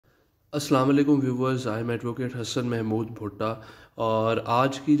अस्सलाम वालेकुम viewers, I am advocate Hasan Mahmud भुट्टा। और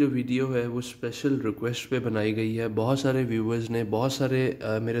आज की जो वीडियो है वो स्पेशल रिक्वेस्ट पे बनाई गई है। बहुत सारे व्यूवर्स ने, बहुत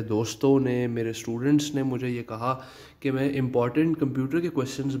सारे मेरे दोस्तों ने, मेरे स्टूडेंट्स ने मुझे ये कहा कि मैं इम्पॉर्टेंट कंप्यूटर के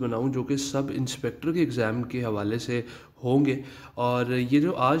क्वेश्चंस बनाऊं जो कि सब इंस्पेक्टर के एग्ज़ाम के हवाले से होंगे। और ये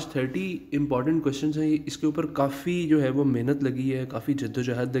जो आज 30 इम्पॉर्टेंट क्वेश्चंस हैं, इसके ऊपर काफ़ी जो है वो मेहनत लगी है, काफ़ी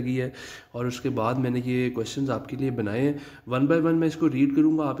जद्दोजहद लगी है। और उसके बाद मैंने ये क्वेश्चंस आपके लिए बनाए हैं। वन बाय वन मैं इसको रीड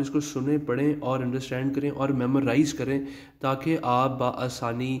करूँगा, आप इसको सुने, पढ़ें और अंडरस्टैंड करें और मेमोराइज़ करें, ताकि आप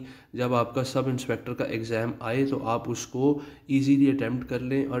बआसानी जब आपका सब इंस्पेक्टर का एग्ज़ाम आए तो आप उसको ईज़िली अटैम्प्ट कर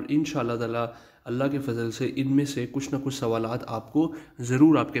लें। और इंशाअल्लाह ताला अल्लाह के फजल से इनमें से कुछ ना कुछ सवालात आपको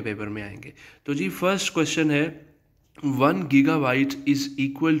ज़रूर आपके पेपर में आएंगे। तो जी, फर्स्ट क्वेश्चन है, 1 gigabyte is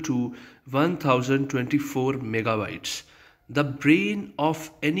equal to 1024 megabytes. The brain of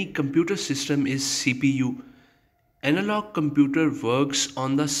any computer system is CPU. Analog computer works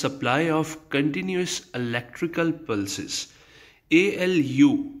on the supply of continuous electrical pulses.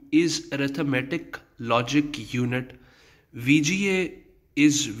 ALU is arithmetic logic unit. VGA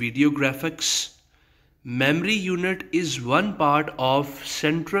is video graphics. Memory unit is one part of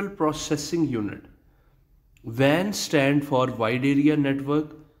central processing unit. WAN stand for Wide Area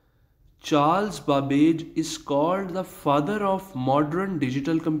Network. Charles Babbage is called the father of modern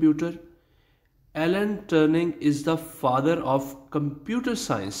digital computer. Alan Turing is the father of computer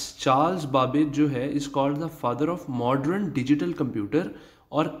science. Charles Babbage जो है is called the father of modern digital computer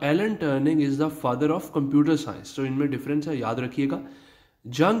और Alan Turing is the father of computer science. तो इनमें difference है, याद रखिएगा।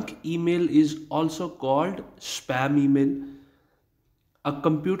 Junk email is also called spam email. A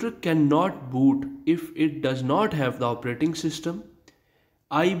computer cannot boot if it does not have the operating system.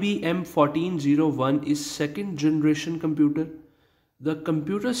 IBM 1401 is second generation computer. The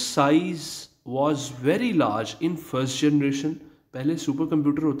computer size was very large in first generation. पहले super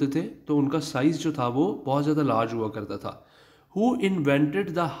computer होते थे तो उनका size जो था वो बहुत ज़्यादा लार्ज हुआ करता था। Who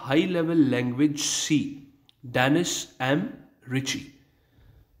invented the high level language C? Dennis M. Ritchie.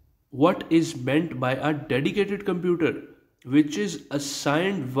 What is meant by a dedicated computer which is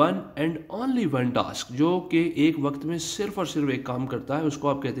assigned one and only one task? जो कि एक वक्त में सिर्फ और सिर्फ एक काम करता है, उसको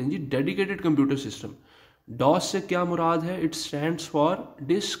आप कहते हैं जी डेडिकेटेड कंप्यूटर सिस्टम। डॉस से क्या मुराद है? It stands for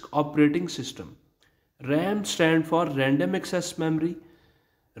disk operating system. RAM stand for random access memory.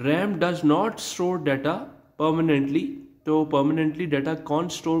 RAM does not store data permanently, तो परमानेंटली डाटा कौन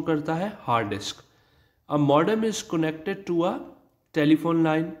स्टोर करता है? Hard disk. A modem is connected to a telephone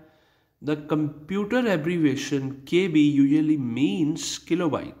line. The computer abbreviation KB usually means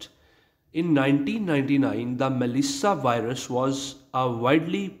kilobyte. In 1999, the Melissa virus was a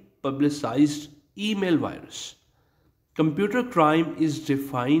widely publicized email virus. Computer crime is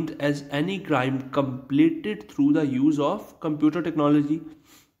defined as any crime completed through the use of computer technology.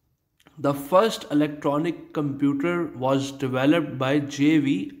 The first electronic computer was developed by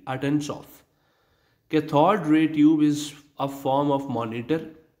J.V. Atensov. Cathode ray tube is a form of monitor.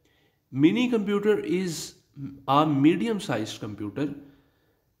 Mini computer is a medium-sized computer.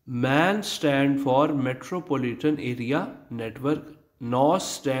 MAN stand for Metropolitan Area Network. NOS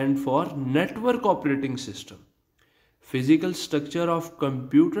stand for Network Operating System. Physical structure of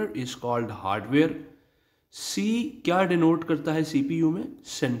computer is called hardware. C क्या denote करता है CPU में?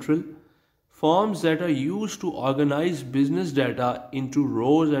 Central. Forms that are used to organize business data into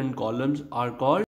rows and columns are called